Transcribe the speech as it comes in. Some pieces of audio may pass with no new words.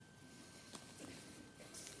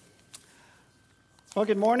Well,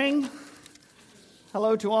 good morning.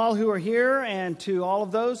 Hello to all who are here and to all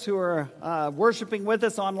of those who are worshiping with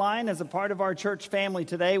us online as a part of our church family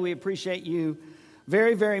today. We appreciate you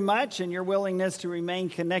very, very much and your willingness to remain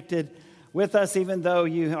connected with us even though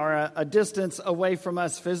you are a distance away from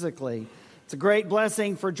us physically. It's a great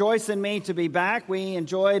blessing for Joyce and me to be back. We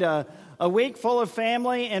enjoyed a week full of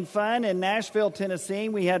family and fun in Nashville, Tennessee.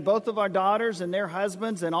 We had both of our daughters and their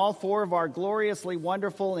husbands and all four of our gloriously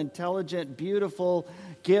wonderful, intelligent, beautiful,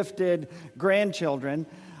 gifted grandchildren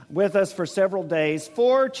with us for several days.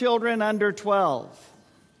 4 children under 12.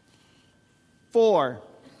 4.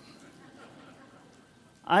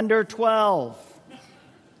 Under 12.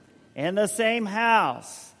 In the same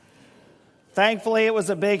house. Thankfully, it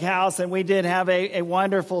was a big house, and we did have a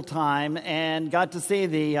wonderful time and got to see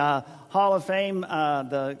the Hall of Fame,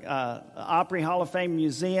 the Opry Hall of Fame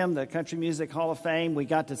Museum, the Country Music Hall of Fame. We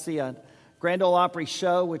got to see a Grand Ole Opry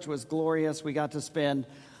show, which was glorious. We got to spend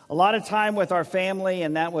a lot of time with our family,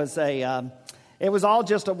 and that was it was all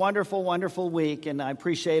just a wonderful, wonderful week. And I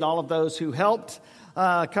appreciate all of those who helped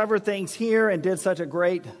cover things here and did such a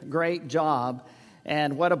great, great job.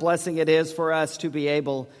 And what a blessing it is for us to be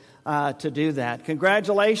able to do that.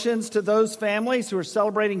 Congratulations to those families who are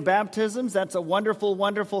celebrating baptisms. That's a wonderful,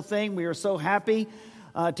 wonderful thing. We are so happy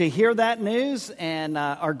to hear that news and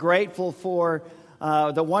are grateful for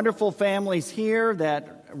the wonderful families here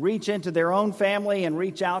that reach into their own family and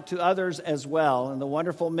reach out to others as well. And the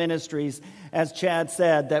wonderful ministries, as Chad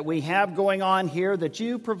said, that we have going on here that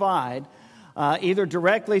you provide either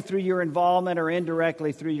directly through your involvement or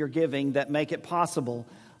indirectly through your giving that make it possible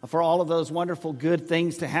for all of those wonderful good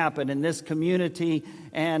things to happen in this community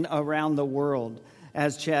and around the world.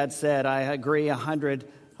 As Chad said, I agree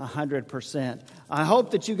 100%. I hope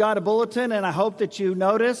that you got a bulletin, and I hope that you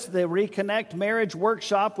noticed the Reconnect Marriage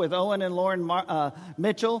Workshop with Owen and Lauren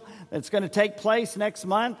Mitchell that's going to take place next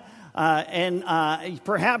month.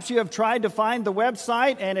 Perhaps you have tried to find the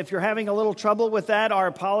website, and if you're having a little trouble with that, our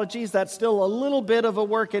apologies. That's still a little bit of a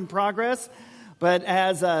work in progress. But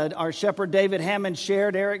as our shepherd David Hammond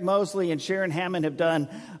shared, Eric Mosley and Sharon Hammond have done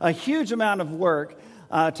a huge amount of work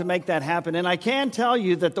to make that happen. And I can tell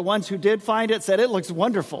you that the ones who did find it said it looks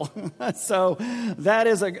wonderful. So that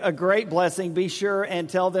is a great blessing. Be sure and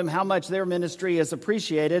tell them how much their ministry is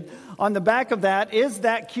appreciated. On the back of that is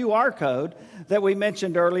that QR code that we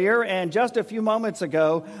mentioned earlier. And just a few moments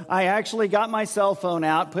ago, I actually got my cell phone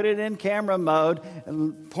out, put it in camera mode,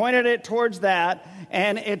 and pointed it towards that.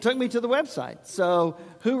 And it took me to the website. So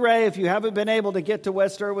hooray, if you haven't been able to get to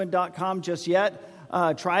westirwin.com just yet,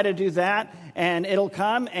 try to do that and it'll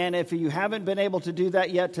come. And if you haven't been able to do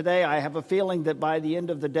that yet today, I have a feeling that by the end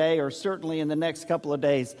of the day or certainly in the next couple of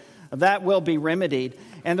days, that will be remedied.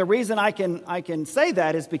 And the reason I can say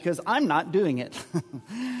that is because I'm not doing it.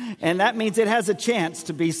 And that means it has a chance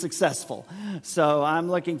to be successful. So I'm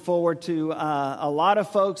looking forward to a lot of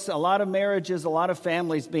folks, a lot of marriages, a lot of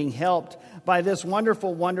families being helped by this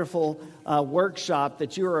wonderful, wonderful workshop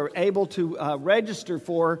that you are able to register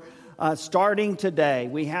for starting today.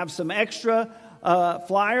 We have some extra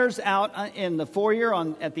flyers out in the foyer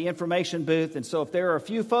at the information booth. And so if there are a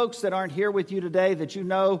few folks that aren't here with you today that you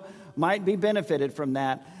know might be benefited from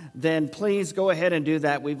that, then please go ahead and do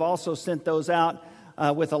that. We've also sent those out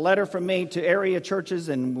with a letter from me to area churches,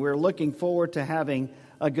 and we're looking forward to having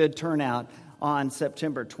a good turnout on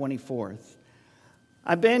September 24th.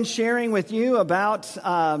 I've been sharing with you about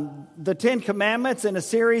the 10 Commandments in a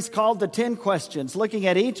series called The 10 Questions, looking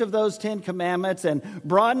at each of those 10 Commandments and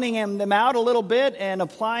broadening them out a little bit and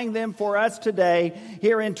applying them for us today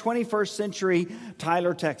here in 21st century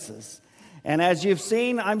Tyler, Texas. And as you've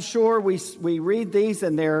seen, I'm sure we read these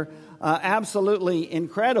and they're absolutely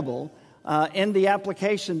incredible in the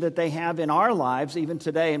application that they have in our lives even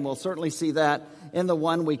today. And we'll certainly see that in the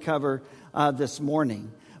one we cover this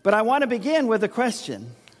morning. But I want to begin with a question.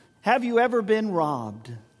 Have you ever been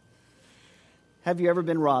robbed? Have you ever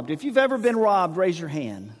been robbed? If you've ever been robbed, raise your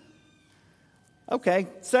hand. Okay,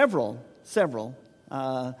 several.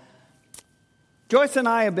 Joyce and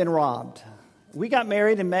I have been robbed. We got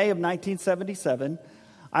married in May of 1977.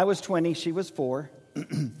 I was 20, she was 4.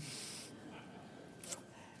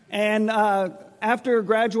 And after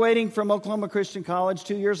graduating from Oklahoma Christian College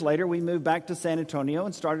 2 years later, we moved back to San Antonio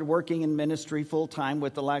and started working in ministry full-time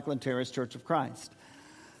with the Lackland Terrace Church of Christ.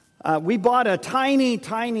 We bought a tiny,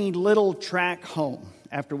 tiny little tract home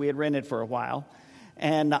after we had rented for a while.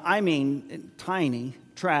 And I mean tiny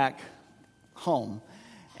tract home.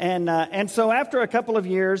 And so after a couple of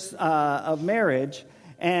years of marriage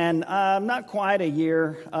and not quite a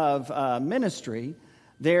year of ministry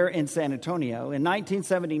there in San Antonio, in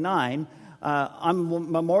 1979,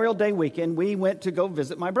 on Memorial Day weekend, we went to go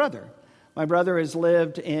visit my brother. My brother has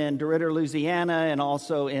lived in DeRidder, Louisiana, and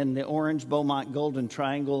also in the Orange, Beaumont, Golden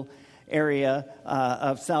Triangle area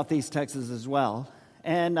of southeast Texas as well.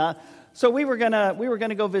 And so we were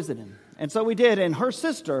gonna go visit him, and so we did. And her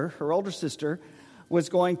older sister, was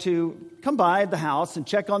going to come by the house and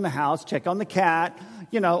check on the house, check on the cat,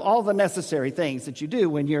 all the necessary things that you do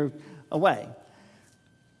when you're away.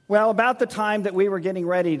 Well, about the time that we were getting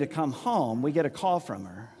ready to come home, we get a call from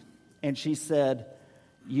her, and she said,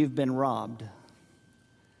 "You've been robbed.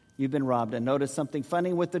 You've been robbed." And noticed something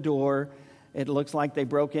funny with the door. It looks like they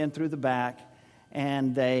broke in through the back,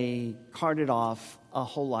 and they carted off a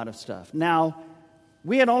whole lot of stuff. Now,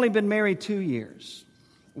 we had only been married 2 years.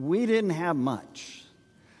 We didn't have much.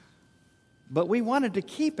 But we wanted to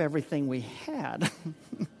keep everything we had.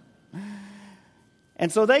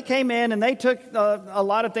 And so they came in and they took a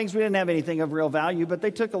lot of things. We didn't have anything of real value, but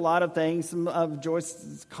they took a lot of things, some of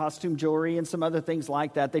Joyce's costume jewelry and some other things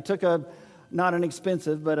like that. They took not an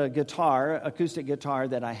expensive, but a guitar, acoustic guitar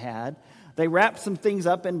that I had. They wrapped some things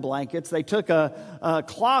up in blankets. They took a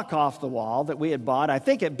clock off the wall that we had bought, I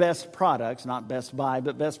think at Best Products, not Best Buy,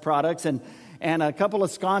 but Best Products, and a couple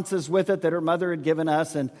of sconces with it that her mother had given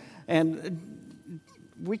us. And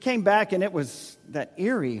we came back, and it was that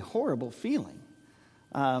eerie, horrible feeling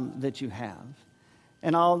that you have.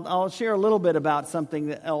 And I'll share a little bit about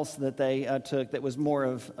something else that they took that was more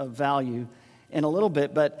of value in a little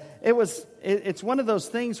bit. But it's one of those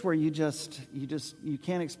things where you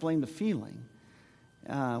can't explain the feeling.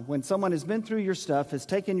 When someone has been through your stuff, has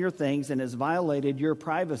taken your things, and has violated your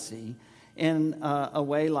privacy in a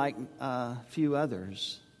way like few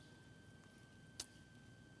others.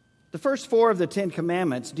 The first 4 of the 10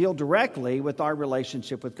 commandments deal directly with our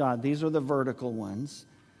relationship with God. These are the vertical ones.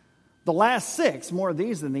 The last 6, more of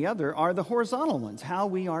these than the other, are the horizontal ones, how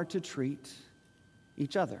we are to treat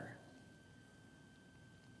each other.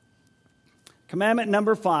 Commandment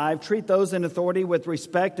number 5, treat those in authority with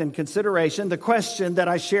respect and consideration. The question that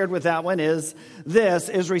I shared with that one is this: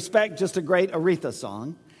 is respect just a great Aretha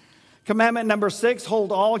song? Commandment number 6,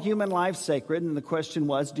 hold all human life sacred. And the question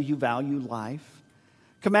was, do you value life?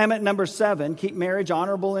 Commandment number 7, keep marriage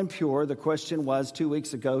honorable and pure. The question was 2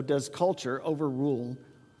 weeks ago, does culture overrule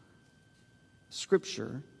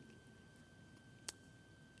Scripture?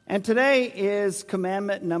 And today is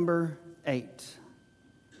commandment number 8.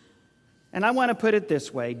 And I want to put it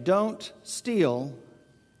this way: don't steal,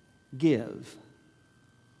 give.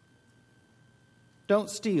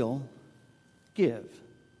 Don't steal, give.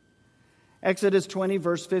 Exodus 20,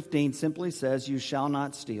 verse 15 simply says, you shall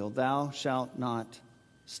not steal. Thou shalt not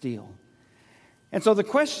steal. And so the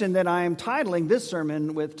question that I am titling this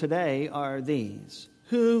sermon with today are these: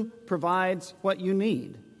 who provides what you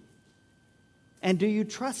need? And do you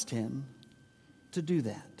trust him to do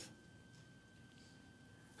that?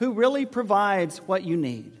 Who really provides what you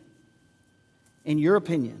need, in your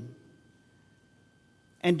opinion?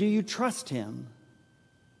 And do you trust him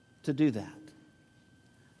to do that?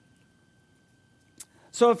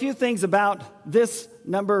 So a few things about this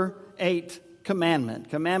number 8 commandment.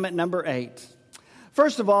 Commandment number 8.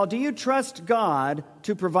 First of all, do you trust God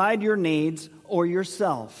to provide your needs or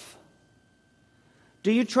yourself?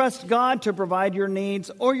 Do you trust God to provide your needs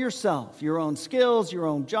or yourself? Your own skills, your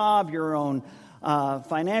own job, your own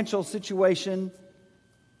financial situation?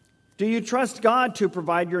 Do you trust God to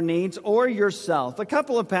provide your needs or yourself? A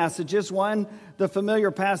couple of passages. One, the familiar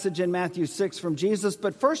passage in Matthew 6 from Jesus.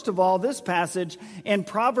 But first of all, this passage in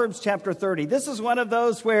Proverbs chapter 30. This is one of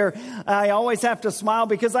those where I always have to smile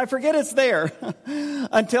because I forget it's there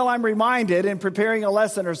until I'm reminded in preparing a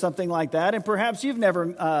lesson or something like that. And perhaps you've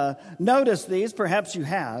never noticed these. Perhaps you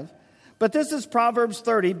have. But this is Proverbs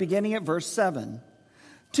 30, beginning at verse 7.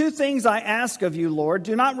 2 things I ask of you, Lord.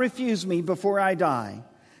 Do not refuse me before I die.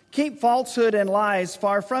 Keep falsehood and lies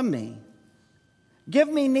far from me. Give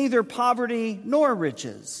me neither poverty nor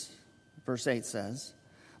riches, verse 8 says,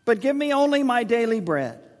 but give me only my daily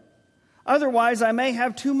bread. Otherwise I may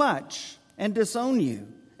have too much and disown you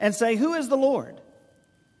and say, who is the Lord?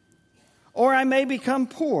 Or I may become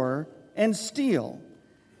poor and steal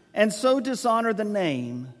and so dishonor the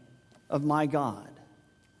name of my God.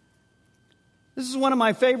 This is one of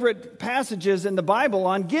my favorite passages in the Bible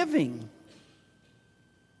on giving,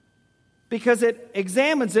 because it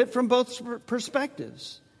examines it from both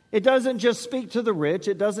perspectives. It doesn't just speak to the rich.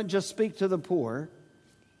 It doesn't just speak to the poor.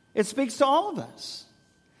 It speaks to all of us.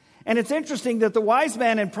 And it's interesting that the wise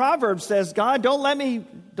man in Proverbs says, God, don't let me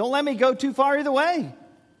go too far either way.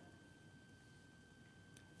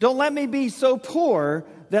 Don't let me be so poor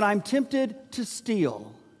that I'm tempted to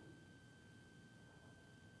steal.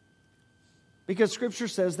 Because Scripture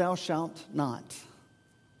says, thou shalt not.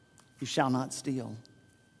 You shall not steal.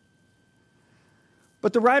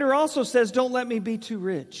 But the writer also says, don't let me be too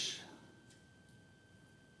rich.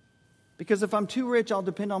 Because if I'm too rich, I'll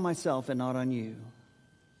depend on myself and not on you.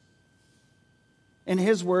 In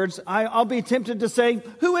his words, I'll be tempted to say,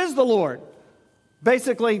 who is the Lord?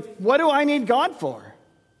 Basically, what do I need God for?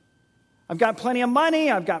 I've got plenty of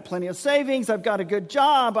money. I've got plenty of savings. I've got a good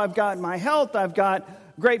job. I've got my health. I've got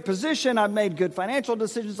great position. I've made good financial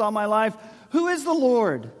decisions all my life. Who is the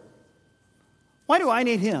Lord? Why do I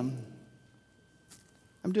need him?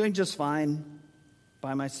 I'm doing just fine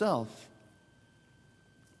by myself.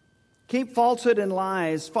 Keep falsehood and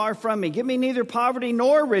lies far from me. Give me neither poverty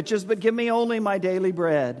nor riches, but give me only my daily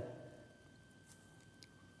bread.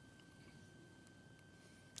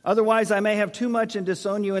 Otherwise, I may have too much and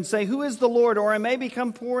disown you and say, who is the Lord? Or I may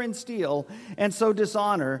become poor and steal and so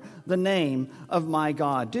dishonor the name of my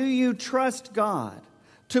God. Do you trust God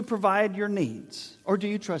to provide your needs? Or do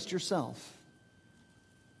you trust yourself?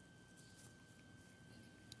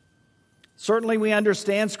 Certainly we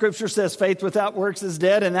understand Scripture says faith without works is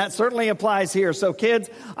dead, and that certainly applies here. So kids,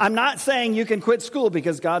 I'm not saying you can quit school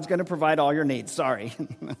because God's going to provide all your needs. Sorry,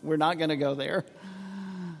 we're not going to go there.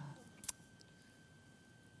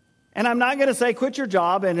 And I'm not going to say quit your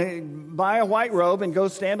job and buy a white robe and go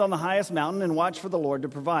stand on the highest mountain and watch for the Lord to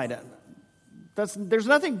provide it. There's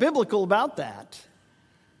nothing biblical about that.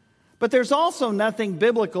 But there's also nothing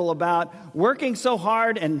biblical about working so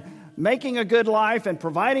hard and making a good life and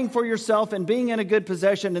providing for yourself and being in a good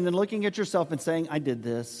possession and then looking at yourself and saying, I did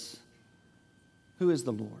this. Who is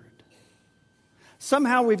the Lord?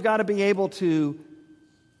 Somehow we've got to be able to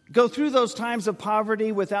go through those times of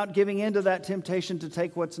poverty without giving in to that temptation to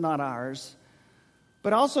take what's not ours,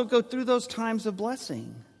 but also go through those times of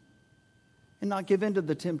blessing and not give in to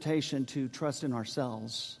the temptation to trust in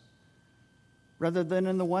ourselves rather than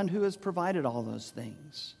in the one who has provided all those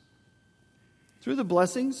things. Through the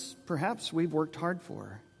blessings, perhaps we've worked hard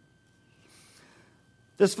for.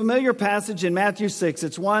 This familiar passage in Matthew 6,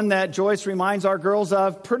 it's one that Joyce reminds our girls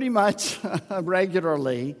of pretty much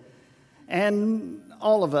regularly. And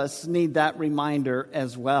all of us need that reminder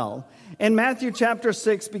as well. In Matthew chapter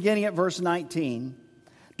 6, beginning at verse 19,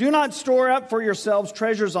 do not store up for yourselves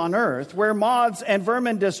treasures on earth, where moths and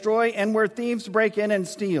vermin destroy and where thieves break in and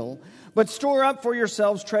steal, but store up for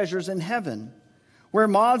yourselves treasures in heaven, where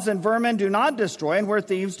moths and vermin do not destroy and where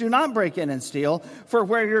thieves do not break in and steal. For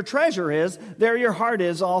where your treasure is, there your heart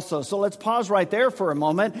is also. So let's pause right there for a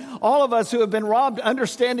moment. All of us who have been robbed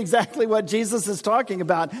understand exactly what Jesus is talking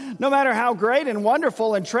about. No matter how great and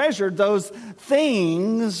wonderful and treasured those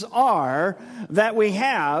things are that we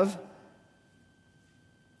have,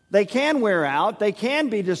 they can wear out, they can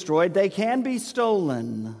be destroyed, they can be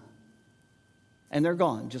stolen. And they're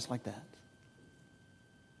gone just like that.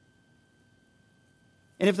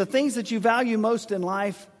 And if the things that you value most in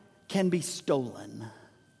life can be stolen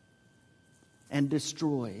and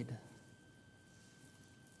destroyed,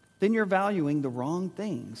 then you're valuing the wrong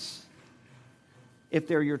things if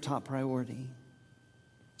they're your top priority.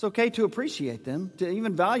 It's okay to appreciate them, to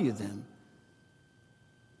even value them,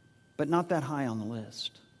 but not that high on the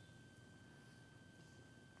list.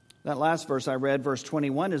 That last verse I read, verse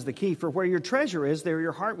 21, is the key. For where your treasure is, there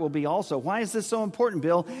your heart will be also. Why is this so important,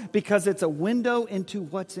 Bill? Because it's a window into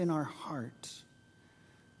what's in our heart.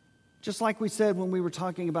 Just like we said when we were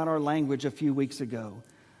talking about our language a few weeks ago.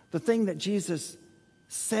 The thing that Jesus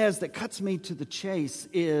says that cuts me to the chase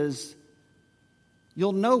is,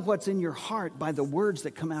 you'll know what's in your heart by the words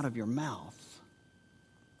that come out of your mouth.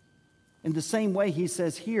 In the same way, he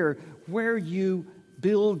says here, where you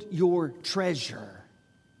build your treasure,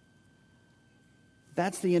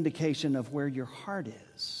 that's the indication of where your heart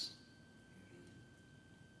is.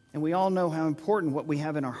 And we all know how important what we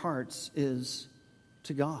have in our hearts is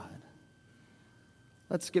to God.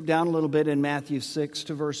 Let's skip down a little bit in Matthew 6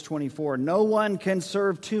 to verse 24. No one can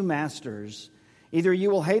serve two masters. Either you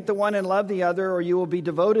will hate the one and love the other, or you will be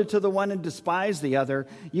devoted to the one and despise the other.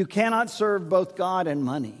 You cannot serve both God and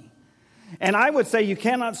money. And I would say you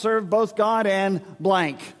cannot serve both God and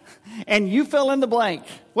blank. And you fill in the blank,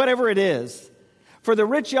 whatever it is. For the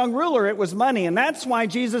rich young ruler, it was money. And that's why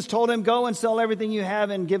Jesus told him, go and sell everything you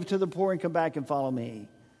have and give it to the poor and come back and follow me.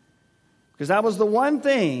 Because that was the one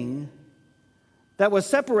thing that was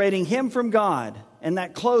separating him from God and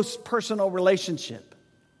that close personal relationship.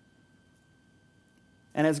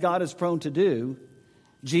 And as God is prone to do,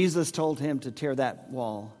 Jesus told him to tear that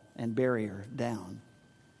wall and barrier down.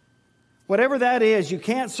 Whatever that is, you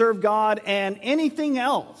can't serve God and anything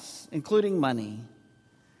else, including money.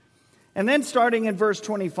 And then starting in verse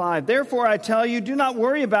 25, therefore I tell you, do not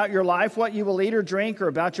worry about your life, what you will eat or drink, or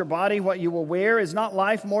about your body, what you will wear. Is not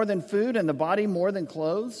life more than food, and the body more than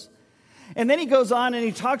clothes? And then he goes on and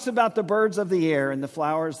he talks about the birds of the air and the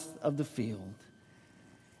flowers of the field.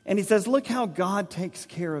 And he says, look how God takes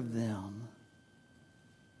care of them.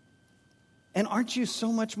 And aren't you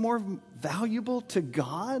so much more valuable to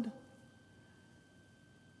God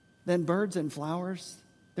than birds and flowers?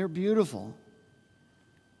 They're beautiful.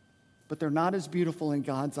 But they're not as beautiful in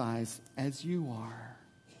God's eyes as you are.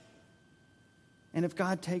 And if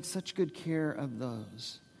God takes such good care of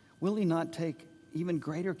those, will he not take even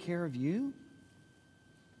greater care of you?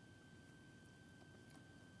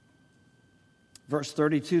 Verse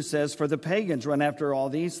 32 says, for the pagans run after all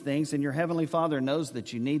these things, and your heavenly Father knows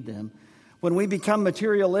that you need them. When we become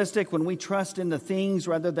materialistic, when we trust in the things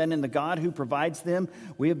rather than in the God who provides them,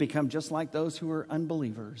 we have become just like those who are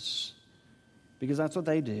unbelievers. Because that's what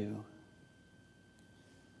they do.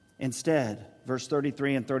 Instead, verse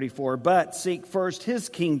 33 and 34, but seek first his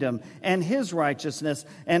kingdom and his righteousness,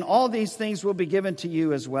 and all these things will be given to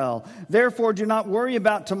you as well. Therefore, do not worry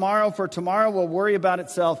about tomorrow, for tomorrow will worry about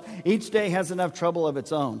itself. Each day has enough trouble of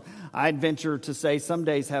its own. I'd venture to say some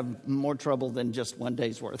days have more trouble than just one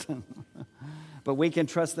day's worth. But we can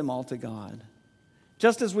trust them all to God.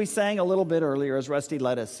 Just as we sang a little bit earlier, as Rusty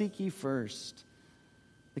led us, seek ye first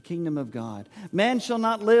the kingdom of God. Man shall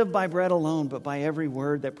not live by bread alone, but by every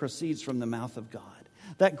word that proceeds from the mouth of God.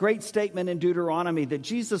 That great statement in Deuteronomy that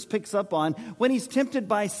Jesus picks up on when he's tempted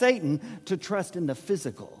by Satan to trust in the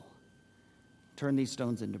physical. Turn these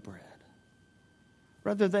stones into bread.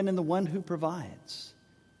 Rather than in the one who provides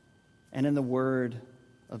and in the word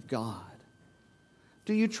of God.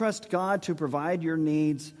 Do you trust God to provide your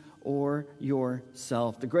needs or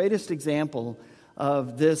yourself? The greatest example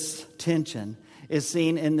of this tension is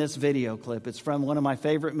seen in this video clip. It's from one of my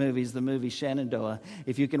favorite movies, the movie Shenandoah.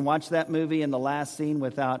 If you can watch that movie in the last scene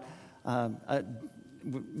without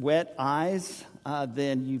wet eyes,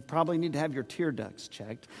 then you probably need to have your tear ducts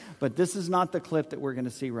checked. But this is not the clip that we're going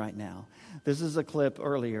to see right now. This is a clip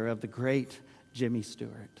earlier of the great Jimmy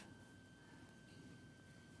Stewart.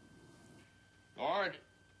 Lord,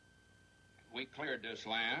 we cleared this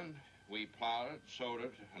land. We plowed it, sowed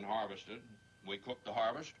it, and harvested. We cooked the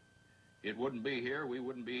harvest. It wouldn't be here, we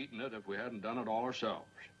wouldn't be eating it if we hadn't done it all ourselves.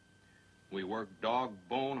 We worked dog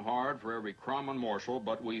bone hard for every crumb and morsel,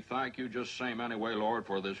 but we thank you just same anyway, Lord,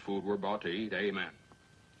 for this food we're about to eat. Amen.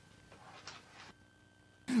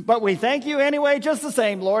 But we thank you anyway, just the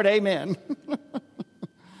same, Lord. Amen.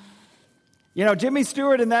 You know, Jimmy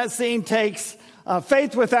Stewart in that scene takes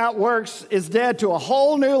faith without works is dead to a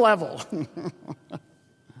whole new level.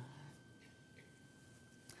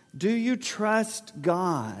 Do you trust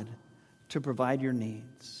God to provide your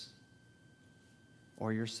needs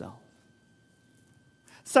or yourself?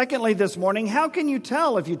 Secondly, this morning, how can you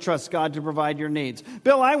tell if you trust God to provide your needs?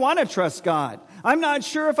 Bill, I want to trust God. I'm not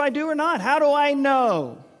sure if I do or not. How do I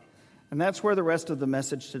know? And that's where the rest of the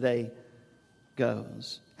message today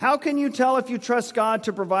goes. How can you tell if you trust God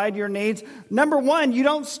to provide your needs? Number one, you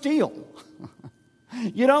don't steal.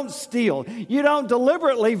 You don't steal. You don't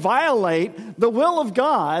deliberately violate the will of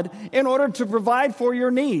God in order to provide for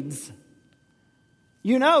your needs.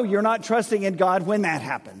 You know you're not trusting in God when that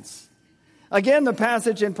happens. Again, the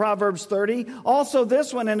passage in Proverbs 30. Also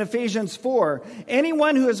this one in Ephesians 4.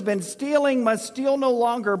 Anyone who has been stealing must steal no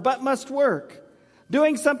longer, but must work,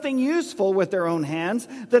 doing something useful with their own hands,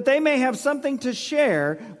 that they may have something to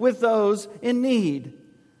share with those in need.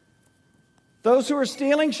 Those who are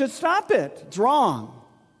stealing should stop it. It's wrong.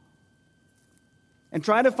 And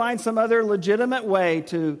try to find some other legitimate way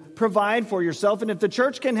to provide for yourself. And if the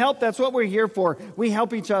church can help, that's what we're here for. We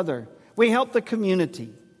help each other. We help the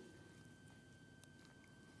community.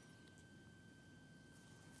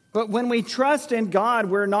 But when we trust in God,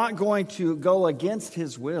 we're not going to go against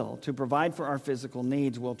His will to provide for our physical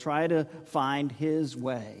needs. We'll try to find His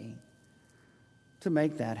way to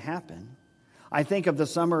make that happen. I think of the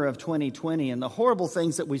summer of 2020 and the horrible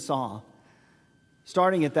things that we saw.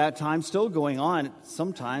 Starting at that time, still going on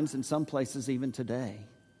sometimes in some places even today,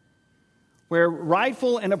 where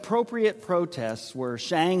rightful and appropriate protests were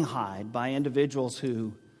shanghaied by individuals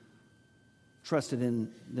who trusted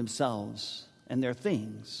in themselves and their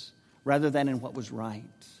things rather than in what was right.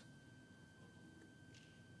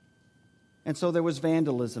 And so there was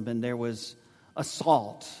vandalism, and there was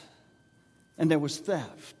assault, and there was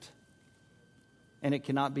theft, and it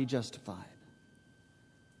cannot be justified.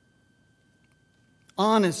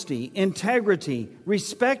 Honesty, integrity,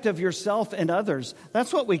 respect of yourself and others.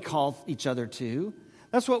 That's what we call each other to.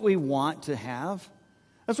 That's what we want to have.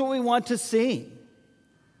 That's what we want to see.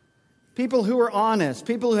 People who are honest,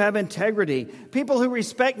 people who have integrity, people who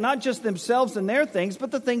respect not just themselves and their things,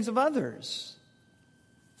 but the things of others.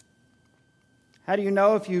 How do you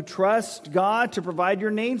know if you trust God to provide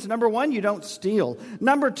your needs? Number one, you don't steal.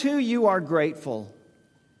 Number two, you are grateful.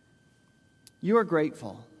 You are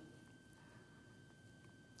grateful.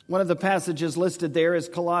 One of the passages listed there is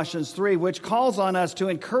Colossians 3, which calls on us to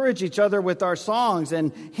encourage each other with our songs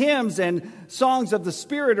and hymns and songs of the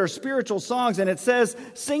Spirit or spiritual songs. And it says,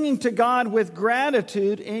 singing to God with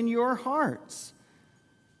gratitude in your hearts.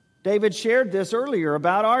 David shared this earlier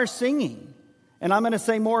about our singing. And I'm going to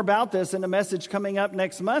say more about this in a message coming up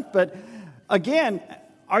next month. But again,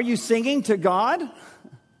 are you singing to God?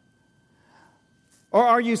 Or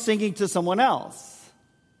are you singing to someone else?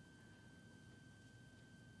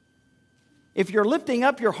 If you're lifting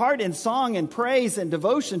up your heart in song and praise and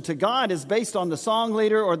devotion to God is based on the song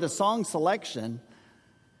leader or the song selection,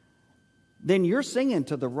 then you're singing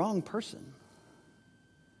to the wrong person.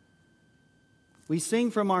 We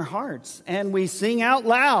sing from our hearts and we sing out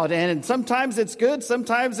loud, and sometimes it's good,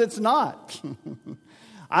 sometimes it's not.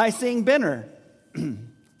 I sing Benner.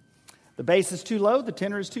 The bass is too low, the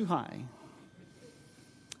tenor is too high.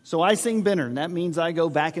 So I sing Benner, and that means I go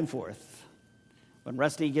back and forth. When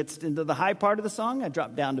Rusty gets into the high part of the song, I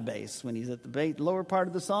drop down to bass. When he's at the lower part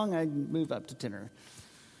of the song, I move up to tenor.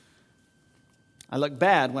 I look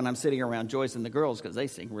bad when I'm sitting around Joyce and the girls because they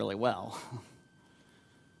sing really well.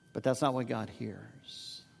 But that's not what God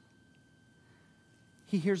hears.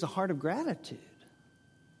 He hears a heart of gratitude,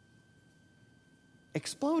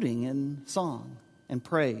 exploding in song and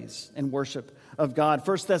praise and worship of God.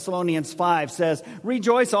 1 Thessalonians 5 says,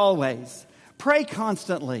 rejoice always, pray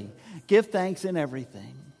constantly, give thanks in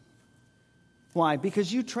everything. Why?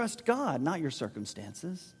 Because you trust God, not your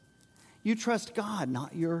circumstances. You trust God,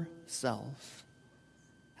 not yourself.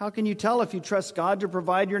 How can you tell if you trust God to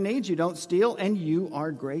provide your needs? You don't steal, and you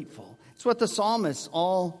are grateful. It's what the psalmists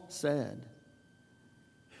all said.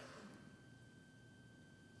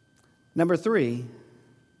 Number 3,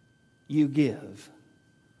 you give.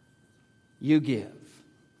 You give.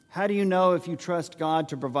 How do you know if you trust God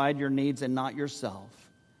to provide your needs and not yourself?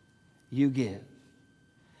 You give.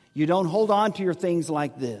 You don't hold on to your things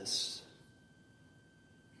like this.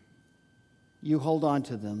 You hold on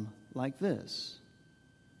to them like this.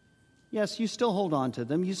 Yes, you still hold on to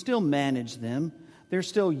them. You still manage them. They're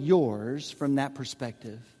still yours from that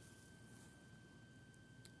perspective.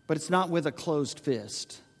 But it's not with a closed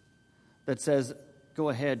fist that says, go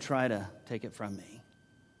ahead, try to take it from me.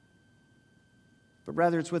 But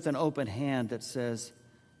rather it's with an open hand that says,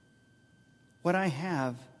 what I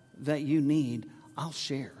have that you need, I'll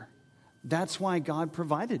share. That's why God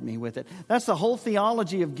provided me with it. That's the whole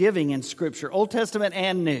theology of giving in Scripture, Old Testament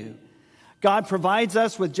and New. God provides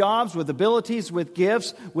us with jobs, with abilities, with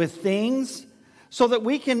gifts, with things, so that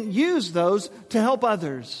we can use those to help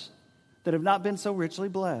others that have not been so richly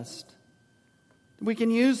blessed. We can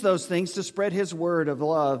use those things to spread His word of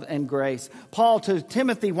love and grace. Paul to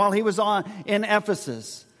Timothy, while he was in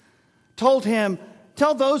Ephesus, told him,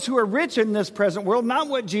 tell those who are rich in this present world, not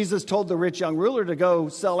what Jesus told the rich young ruler to go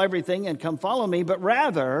sell everything and come follow me, but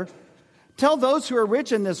rather tell those who are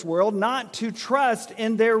rich in this world not to trust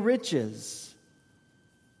in their riches,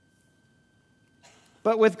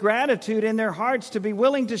 but with gratitude in their hearts to be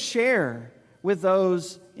willing to share with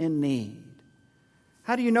those in need.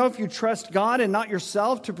 How do you know if you trust God and not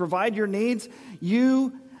yourself to provide your needs?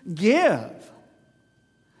 You give.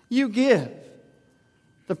 You give.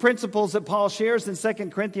 The principles that Paul shares in 2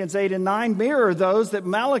 Corinthians 8 and 9 mirror those that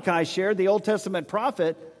Malachi shared, the Old Testament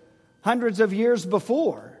prophet, hundreds of years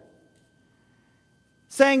before.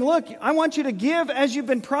 Saying, look, I want you to give as you've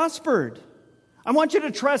been prospered. I want you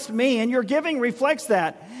to trust me, and your giving reflects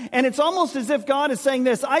that. And it's almost as if God is saying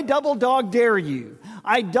this, I double dog dare you.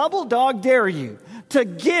 I double dog dare you to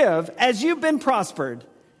give as you've been prospered.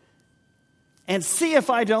 And see if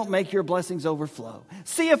I don't make your blessings overflow.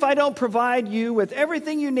 See if I don't provide you with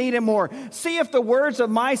everything you need and more. See if the words of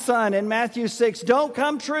my son in Matthew 6 don't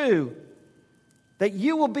come true. That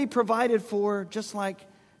you will be provided for just like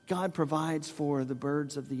God provides for the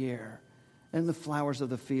birds of the air and the flowers of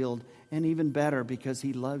the field. And even better, because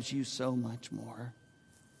He loves you so much more.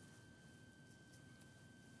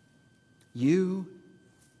 You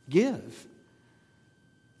give.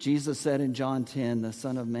 Jesus said in John 10, the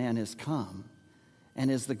Son of Man has come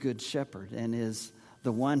and is the good shepherd and is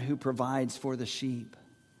the one who provides for the sheep.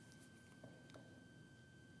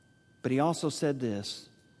 But He also said this,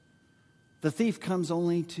 the thief comes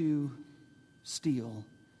only to steal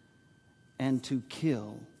and to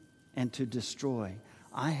kill and to destroy.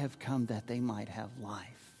 I have come that they might have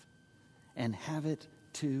life and have it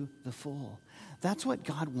to the full. That's what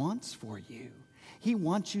God wants for you. He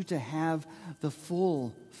wants you to have the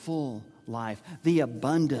full life, the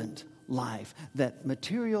abundant life that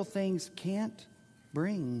material things can't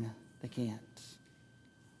bring. They can't.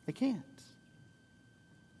 They can't.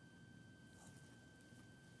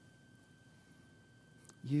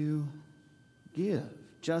 You give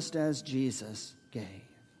just as Jesus gave.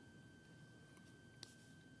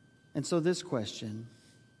 And so this question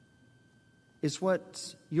is,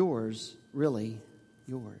 what's yours really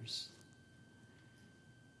yours?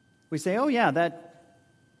 We say, oh yeah, that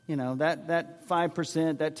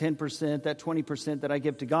 5%, that 10%, that 20% that I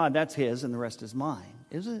give to God, that's His and the rest is mine.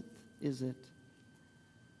 Is it? Is it?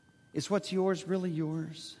 Is what's yours really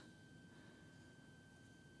yours?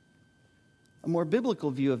 A more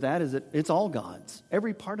biblical view of that is that it's all God's.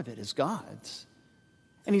 Every part of it is God's.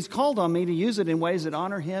 And He's called on me to use it in ways that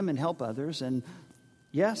honor Him and help others. And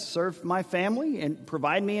yes, serve my family and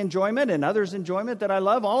provide me enjoyment and others' enjoyment that I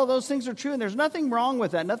love. All of those things are true, and there's nothing wrong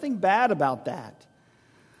with that, nothing bad about that.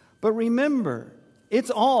 But remember,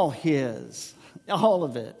 it's all His, all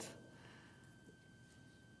of it.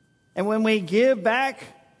 And when we give back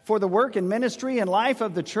for the work and ministry and life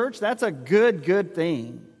of the church, that's a good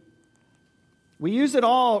thing. We use it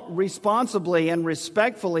all responsibly and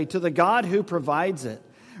respectfully to the God who provides it,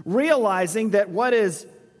 realizing that what is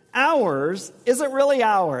ours isn't really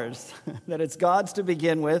ours, that it's God's to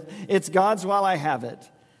begin with, it's God's while I have it,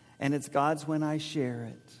 and it's God's when I share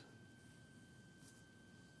it.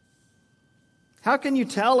 How can you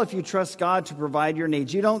tell if you trust God to provide your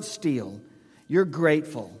needs? You don't steal, you're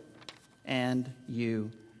grateful, and you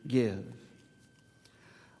give.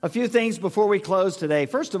 A few things before we close today.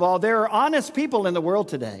 First of all, there are honest people in the world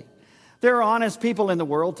today. There are honest people in the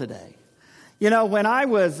world today. You know,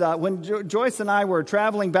 when Joyce and I were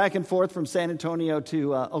traveling back and forth from San Antonio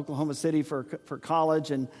to Oklahoma City for college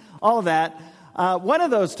and all of that, one of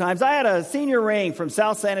those times I had a senior ring from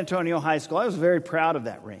South San Antonio High School. I was very proud of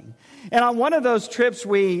that ring. And on one of those trips,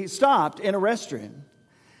 we stopped in a restroom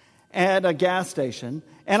at a gas station.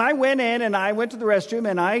 And I went in and I went to the restroom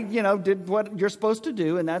and I, did what you're supposed to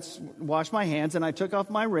do, and that's wash my hands. And I took off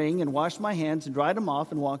my ring and washed my hands and dried them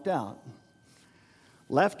off and walked out.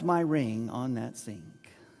 Left my ring on that sink.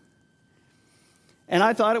 And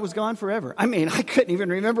I thought it was gone forever. I mean, I couldn't even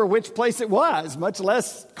remember which place it was, much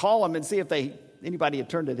less call them and see if anybody had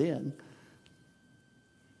turned it in.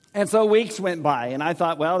 And so weeks went by and I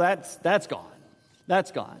thought, well, that's gone.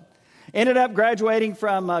 That's gone. Ended up graduating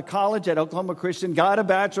from college at Oklahoma Christian, got a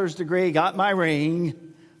bachelor's degree, got my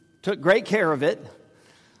ring, took great care of it.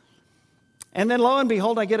 And then lo and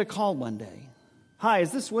behold, I get a call one day. Hi,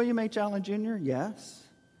 is this William H. Allen Jr.? Yes.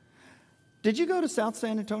 Did you go to South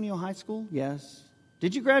San Antonio High School? Yes.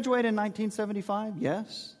 Did you graduate in 1975?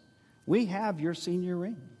 Yes. We have your senior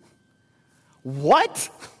ring. What?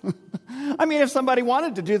 I mean, if somebody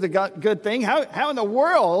wanted to do the good thing, how in the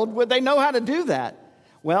world would they know how to do that?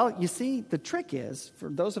 Well, you see, the trick is, for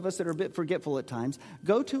those of us that are a bit forgetful at times,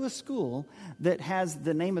 go to a school that has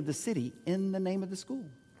the name of the city in the name of the school.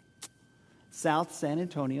 South San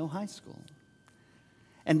Antonio High School.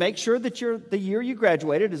 And make sure that the year you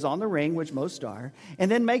graduated is on the ring, which most are,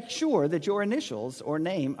 and then make sure that your initials or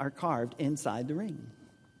name are carved inside the ring.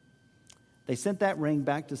 They sent that ring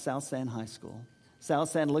back to South San High School.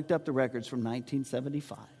 South San looked up the records from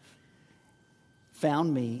 1975,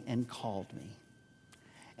 found me, and called me.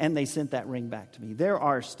 And they sent that ring back to me. There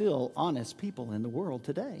are still honest people in the world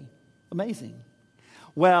today. Amazing.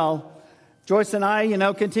 Well, Joyce and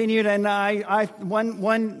I, continued, and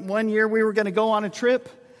one year we were going to go on a trip,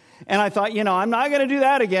 and I thought, I'm not going to do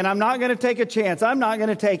that again. I'm not going to take a chance. I'm not going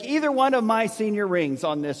to take either one of my senior rings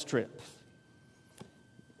on this trip.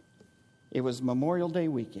 It was Memorial Day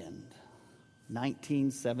weekend,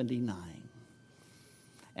 1979,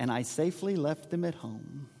 and I safely left them at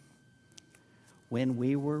home when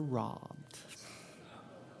we were robbed.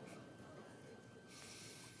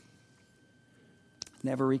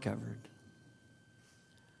 Never recovered.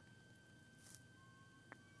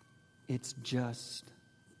 It's just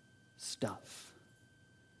stuff.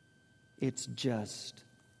 It's just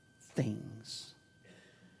things.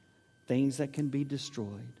 Things that can be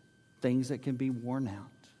destroyed. Things that can be worn out.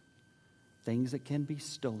 Things that can be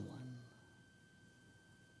stolen.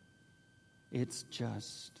 It's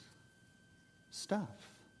just stuff.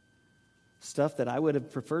 Stuff that I would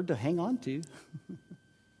have preferred to hang on to.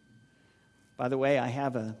 By the way, I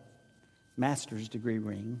have a master's degree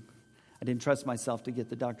ring. I didn't trust myself to get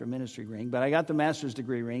the doctor of ministry ring, but I got the master's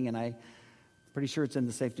degree ring, and I'm pretty sure it's in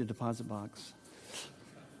the safety deposit box.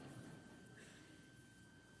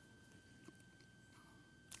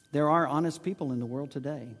 There are honest people in the world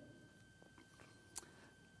today.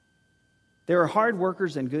 There are hard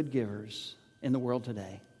workers and good givers in the world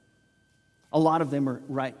today. A lot of them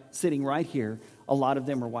are sitting right here. A lot of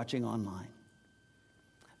them are watching online.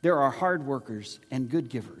 There are hard workers and good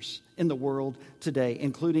givers in the world today,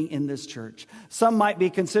 including in this church. Some might be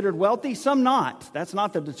considered wealthy, some not. That's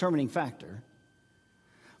not the determining factor.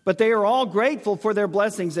 But they are all grateful for their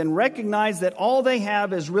blessings and recognize that all they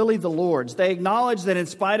have is really the Lord's. They acknowledge that in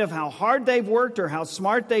spite of how hard they've worked or how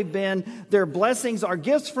smart they've been, their blessings are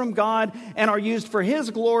gifts from God and are used for His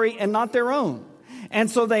glory and not their own. And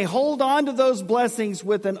so they hold on to those blessings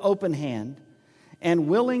with an open hand and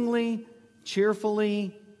willingly,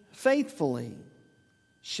 cheerfully, faithfully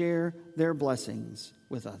share their blessings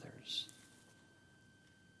with others.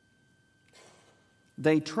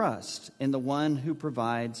 They trust in the one who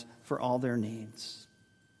provides for all their needs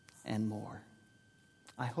and more.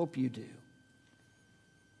 I hope you do.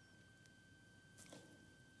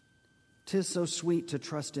 'Tis so sweet to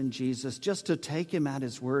trust in Jesus, just to take Him at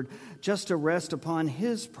His word, just to rest upon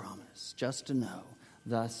His promise, just to know,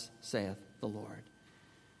 thus saith the Lord.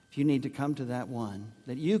 If you need to come to that one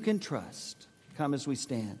that you can trust, come as we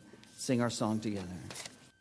stand, sing our song together.